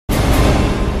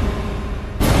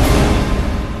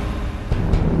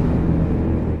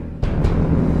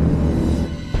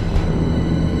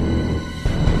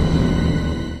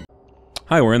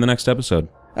Hi, we're in the next episode.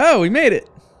 Oh, we made it.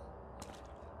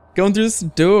 Going through this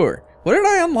door. What did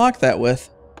I unlock that with?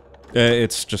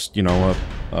 It's just, you know,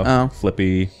 a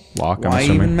flippy lock, I'm Why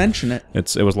assuming. even mention it?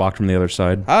 It was locked from the other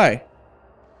side. Hi.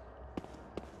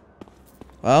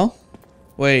 Well,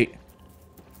 wait.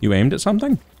 You aimed at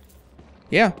something?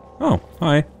 Yeah. Oh,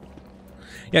 hi.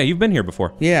 Yeah, you've been here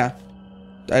before. Yeah.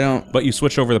 I don't... But you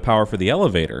switched over the power for the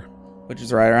elevator. Which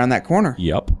is right around that corner.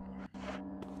 Yup.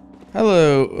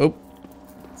 Hello. Oh.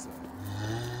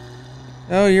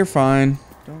 Oh, you're fine.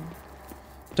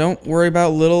 Don't worry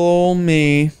about little old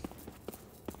me.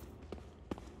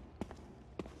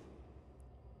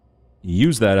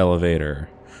 Use that elevator,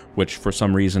 which for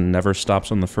some reason never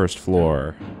stops on the first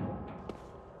floor.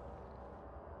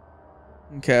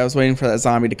 Okay, I was waiting for that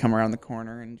zombie to come around the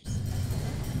corner and just...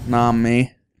 nom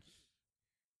me.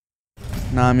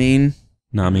 Nah mean.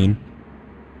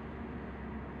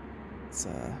 Let's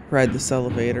ride this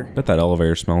elevator. Bet that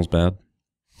elevator smells bad.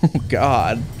 Oh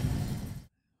god.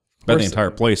 Bet the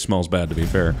entire place smells bad, to be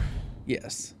fair.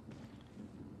 Yes.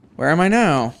 Where am I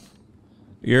now?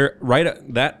 You're right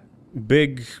at that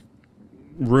big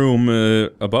room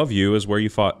above you is where you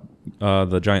fought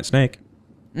the giant snake.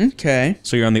 Okay.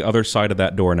 So you're on the other side of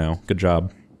that door now. Good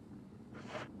job.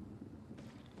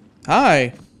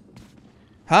 Hi.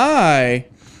 Hi.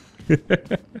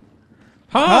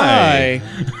 Hi.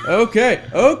 Okay.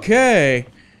 Okay.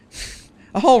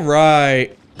 All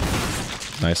right.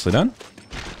 Nicely done.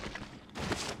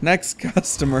 Next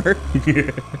customer.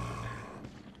 Could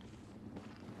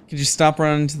you stop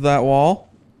running into that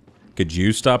wall? Could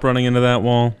you stop running into that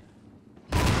wall?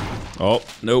 Oh,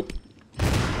 nope.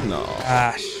 No.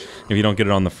 Gosh. If you don't get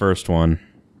it on the first one.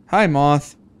 Hi,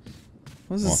 moth.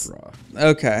 What's this? Mothra.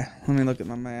 Okay, let me look at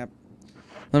my map.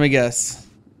 Let me guess.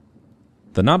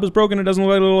 The knob is broken, it doesn't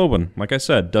look like it'll open. Like I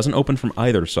said, doesn't open from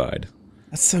either side.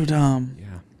 That's so dumb. Yeah.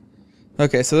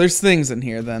 Okay, so there's things in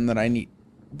here then that I need.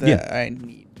 I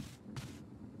need.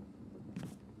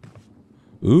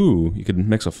 Ooh, you could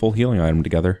mix a full healing item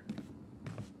together.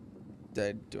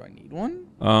 Do I need one?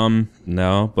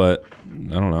 No, but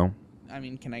I don't know. I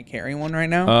mean, can I carry one right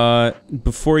now?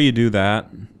 Before you do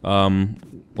that,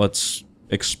 let's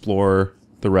explore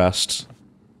the rest.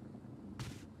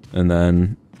 And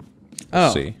then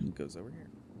see. It goes over here.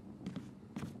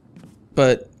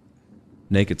 But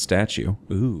Naked statue.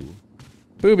 Ooh.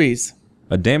 boobies.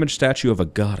 A damaged statue of a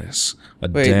goddess.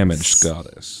 Damaged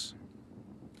goddess.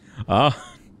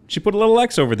 She put a little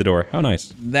X over the door. How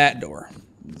nice. That door.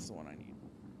 This is the one I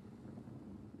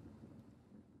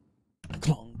need.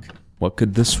 Clunk. What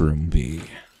could this room be?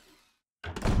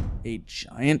 A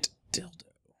giant dildo.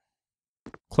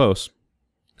 Close.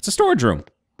 It's a storage room.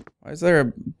 Why is there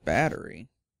a battery?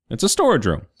 It's a storage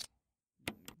room.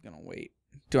 I'm gonna wait.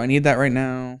 Do I need that right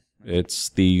now? It's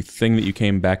the thing that you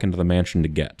came back into the mansion to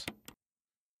get.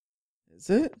 Is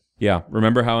it? Yeah,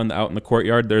 remember how out in the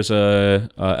courtyard there's a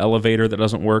elevator that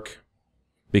doesn't work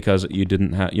because you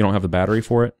don't have the battery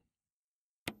for it?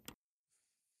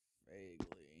 Vaguely.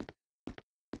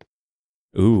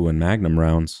 Ooh, and magnum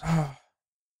rounds.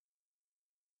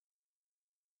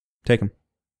 Take them.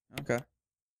 Okay.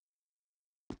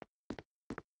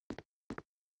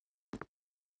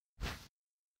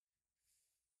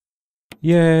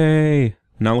 Yay!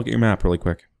 Now look at your map really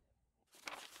quick.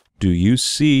 Do you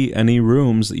see any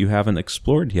rooms that you haven't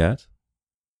explored yet?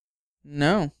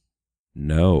 No.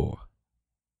 No.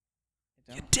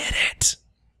 You did it!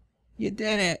 You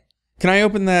did it. Can I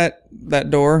open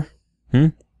that door?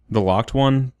 The locked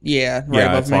one? Yeah, right yeah,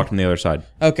 above it's me. locked on the other side.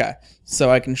 Okay, so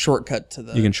I can shortcut to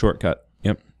the... You can shortcut.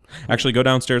 Yep. Actually, go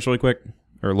downstairs really quick.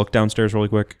 Or look downstairs really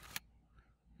quick.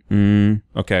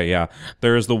 Okay, yeah.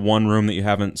 There is the one room that you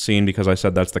haven't seen because I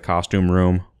said that's the costume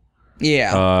room.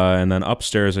 Yeah. And then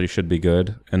upstairs you should be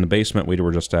good. And the basement we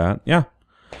were just at. Yeah.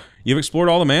 You've explored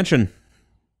all the mansion.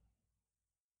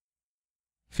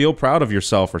 Feel proud of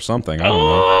yourself or something. I don't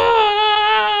know.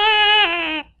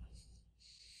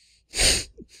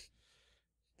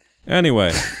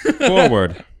 Anyway,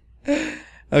 forward.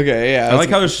 Okay, yeah. I like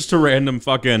how there's just a random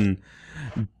fucking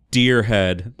deer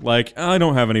head. Like, I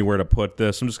don't have anywhere to put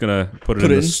this. I'm just gonna put it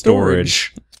in the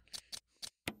storage.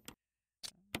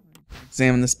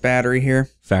 Examine this battery here.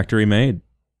 Factory made.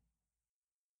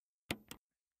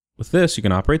 With this, you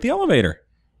can operate the elevator.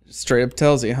 Straight up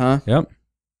tells you, huh? Yep.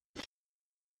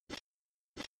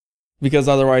 Because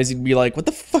otherwise you'd be like, what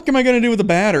the fuck am I gonna do with the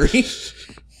battery?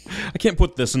 I can't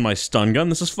put this in my stun gun.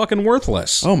 This is fucking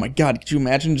worthless. Oh my god, could you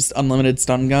imagine just unlimited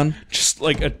stun gun? Just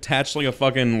like attach like a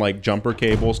fucking like jumper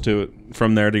cables to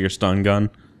from there to your stun gun.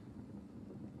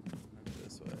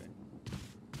 This way.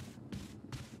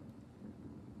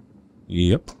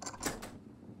 Yep.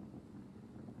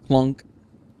 Kerclunk.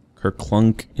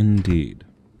 Kerclunk indeed.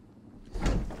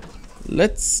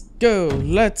 Let's go.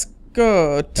 Let's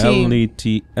go. Team.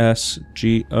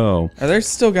 Lettsgo. Are there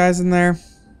still guys in there?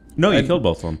 No, you killed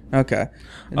both of them. Okay.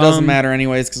 It doesn't matter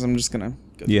anyways because I'm just going to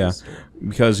go through this door.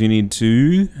 Because you need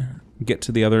to get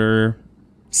to the other...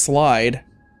 Slide.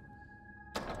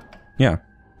 Yeah.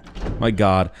 My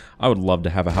god. I would love to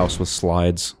have a house with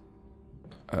slides.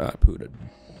 Pooted.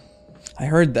 I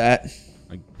heard that.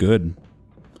 Good.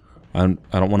 I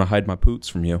don't want to hide my poots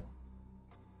from you.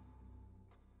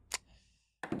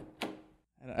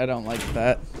 I don't like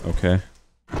that. Okay.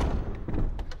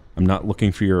 I'm not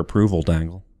looking for your approval,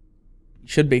 Dangle. You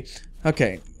should be.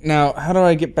 Okay, now how do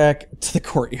I get back to the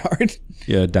courtyard?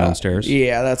 Yeah, downstairs.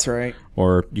 Yeah, that's right.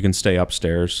 Or you can stay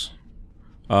upstairs.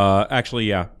 Actually,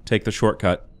 yeah, take the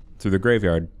shortcut through the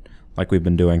graveyard, like we've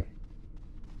been doing.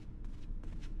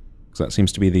 Because that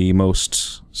seems to be the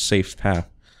most safe path.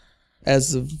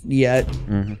 As of yet.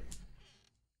 Mm-hmm.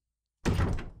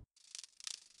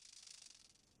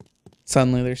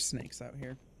 Suddenly there's snakes out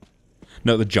here.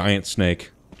 No, the giant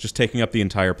snake. Just taking up the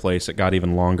entire place. It got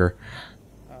even longer.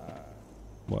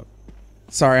 What?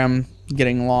 Sorry, I'm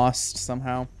getting lost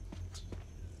somehow.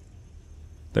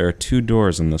 There are 2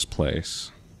 doors in this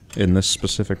place. In this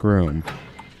specific room.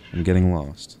 I'm getting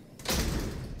lost.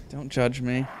 Don't judge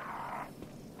me.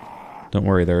 Don't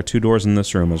worry, there are 2 doors in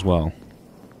this room as well.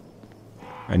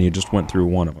 And you just went through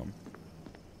one of them.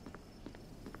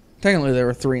 Technically, there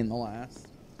were 3 in the last.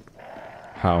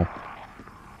 How?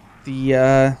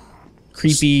 The,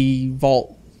 creepy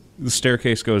vault. The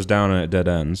staircase goes down and it dead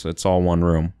ends. It's all one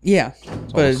room. Yeah, all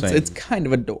but the same. it's kind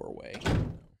of a doorway.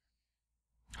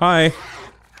 Hi. I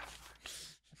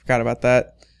forgot about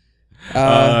that.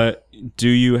 Do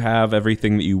you have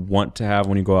everything that you want to have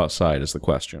when you go outside is the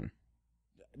question.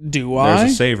 Do I?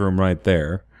 There's a save room right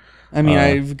there. I mean,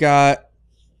 I've got...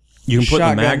 You can put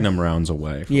shotgun. the Magnum rounds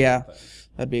away. Yeah,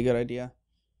 that'd be a good idea.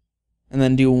 And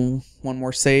then do one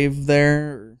more save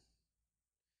there?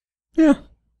 Yeah.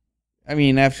 I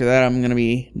mean, after that, I'm gonna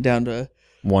be down to...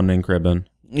 1 ink ribbon.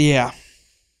 Yeah.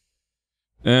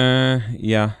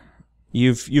 Yeah.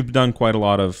 You've done quite a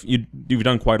lot of... You've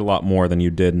done quite a lot more than you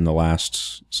did in the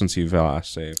last... Since you've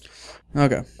last saved.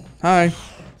 Okay. Hi.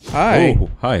 Hi. Oh,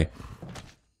 hi.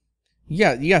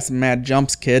 You got some mad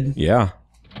jumps, kid. Yeah.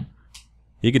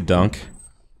 You could dunk.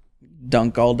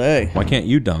 Dunk all day. Why can't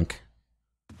you dunk?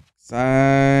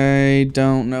 I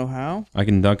don't know how. I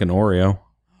can dunk an Oreo.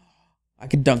 I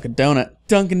could dunk a donut.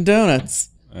 Dunkin' Donuts.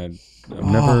 I've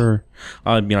never...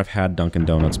 I mean, I've had Dunkin'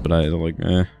 Donuts, but I like,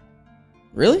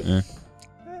 Really? Eh.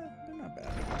 They're not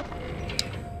bad.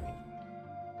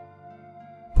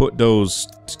 Put those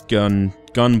gun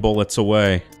bullets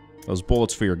away. Those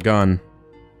bullets for your gun.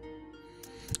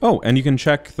 Oh, and you can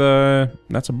check the...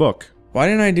 That's a book. Why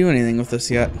didn't I do anything with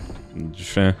this yet?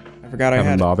 I forgot I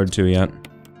haven't had bothered to yet.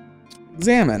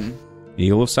 Examine.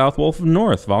 Eagle of South, Wolf of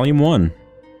North, Volume 1.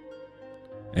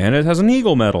 And it has an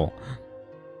eagle medal.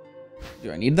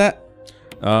 Do I need that?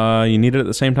 You need it at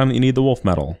the same time that you need the wolf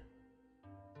medal.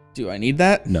 Do I need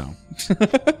that? No.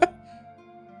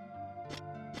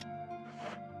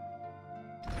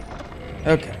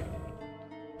 Okay.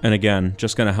 And again,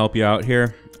 just gonna help you out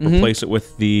here. Replace it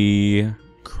with the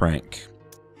crank.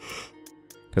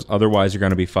 Because otherwise you're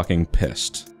gonna be fucking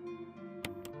pissed.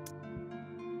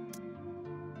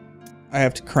 I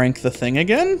have to crank the thing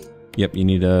again? Yep, you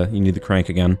need the crank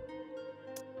again.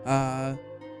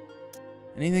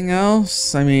 Anything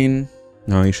else? I mean...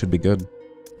 No, you should be good.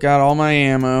 Got all my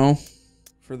ammo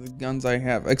for the guns I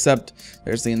have. Except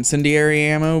there's the incendiary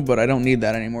ammo, but I don't need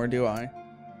that anymore, do I?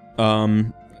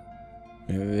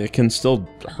 It can still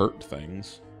hurt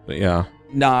things. But yeah.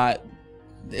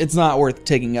 It's not worth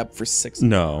taking up for 6.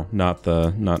 No, not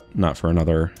for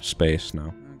another space, no.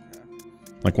 Okay.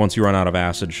 Like once you run out of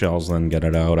acid shells, then get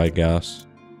it out, I guess.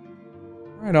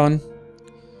 Right on.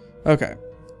 Okay.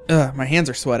 Ugh, my hands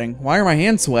are sweating. Why are my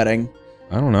hands sweating?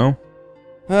 I don't know.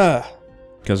 Ugh.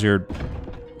 Because you're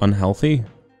unhealthy?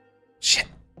 Shit.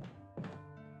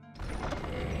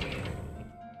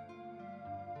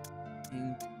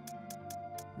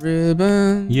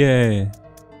 Ribbon. Yay.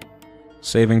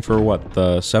 Saving for what,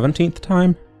 the 17th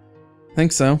time?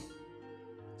 Think so.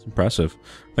 It's impressive.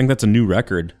 I think that's a new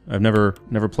record. I've never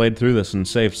played through this and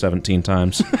saved 17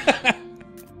 times.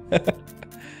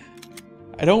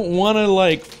 I don't want to,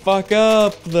 like, fuck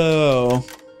up, though.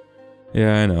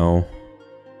 Yeah, I know.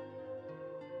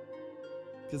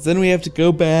 Because then we have to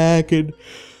go back and...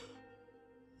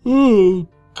 Oh,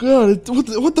 God.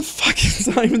 What the fuck is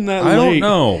not even that late? I don't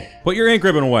know. Put your ink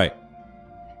ribbon away.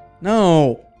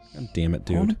 No. God damn it,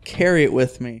 I want dude. to carry it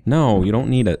with me. No, you don't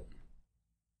need it.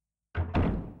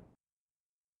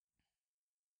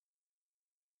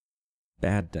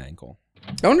 Bad dangle.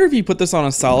 I wonder if you put this on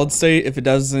a solid state, if it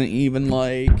doesn't even,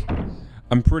 like...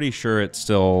 I'm pretty sure it's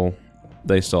still...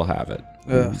 They still have it.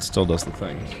 Ugh. It still does the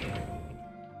things.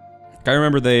 I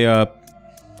remember they, I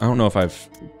don't know if I've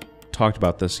talked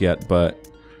about this yet, but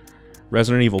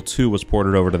Resident Evil 2 was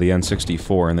ported over to the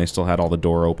N64, and they still had all the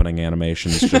door opening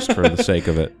animations just for the sake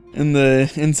of it. And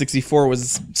the N64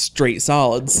 was straight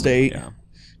solid state. Yeah.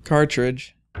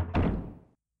 Cartridge.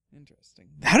 Interesting.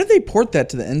 How did they port that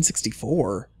to the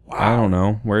N64? Wow. I don't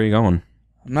know. Where are you going?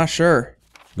 I'm not sure.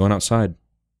 Going outside.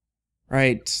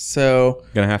 Right, so...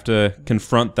 Gonna have to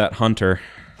confront that hunter.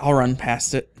 I'll run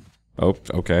past it. Oh,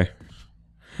 okay.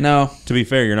 No. To be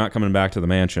fair, you're not coming back to the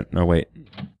mansion. No, wait.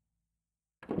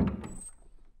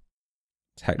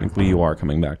 Technically, you are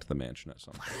coming back to the mansion at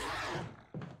some point.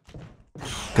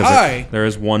 Hi! There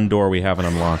is one door we haven't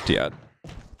unlocked yet.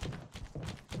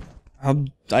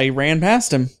 I ran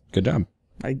past him. Good job.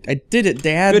 I did it,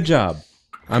 Dad. Good job.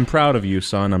 I'm proud of you,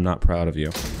 son. I'm not proud of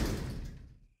you.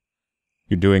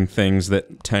 You're doing things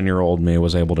that 10-year-old me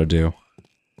was able to do.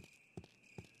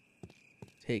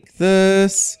 Take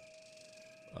this.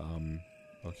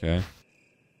 Okay.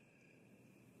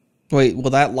 Wait,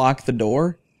 will that lock the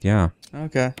door? Yeah.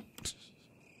 Okay.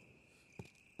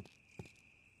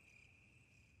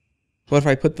 What if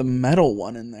I put the metal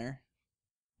one in there?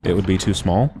 It would be too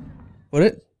small? Would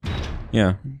it?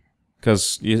 Yeah.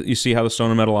 Because you see how the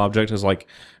stone and metal object is like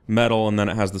metal and then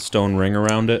it has the stone ring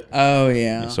around it? Oh,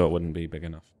 yeah. So it wouldn't be big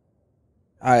enough.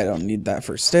 I don't need that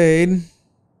first aid.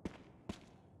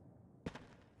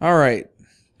 Alright.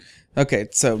 Okay,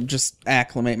 so just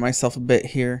acclimate myself a bit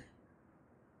here.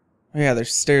 Oh, yeah,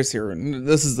 there's stairs here.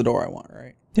 This is the door I want,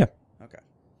 right? Yeah. Okay.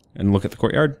 And look at the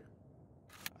courtyard.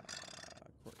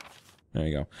 There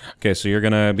you go. Okay, so you're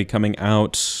gonna be coming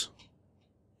out...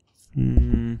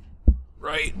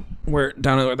 right where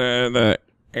down at the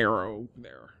arrow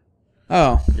there.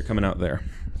 Oh. You're coming out there.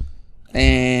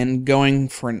 And going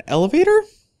for an elevator?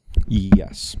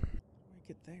 Yes. How do I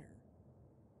get there?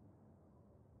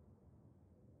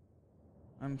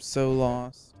 I'm so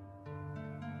lost.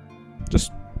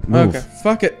 Just move. Okay,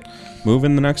 fuck it. Move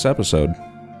in the next episode.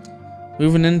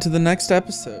 Moving into the next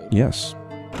episode. Yes.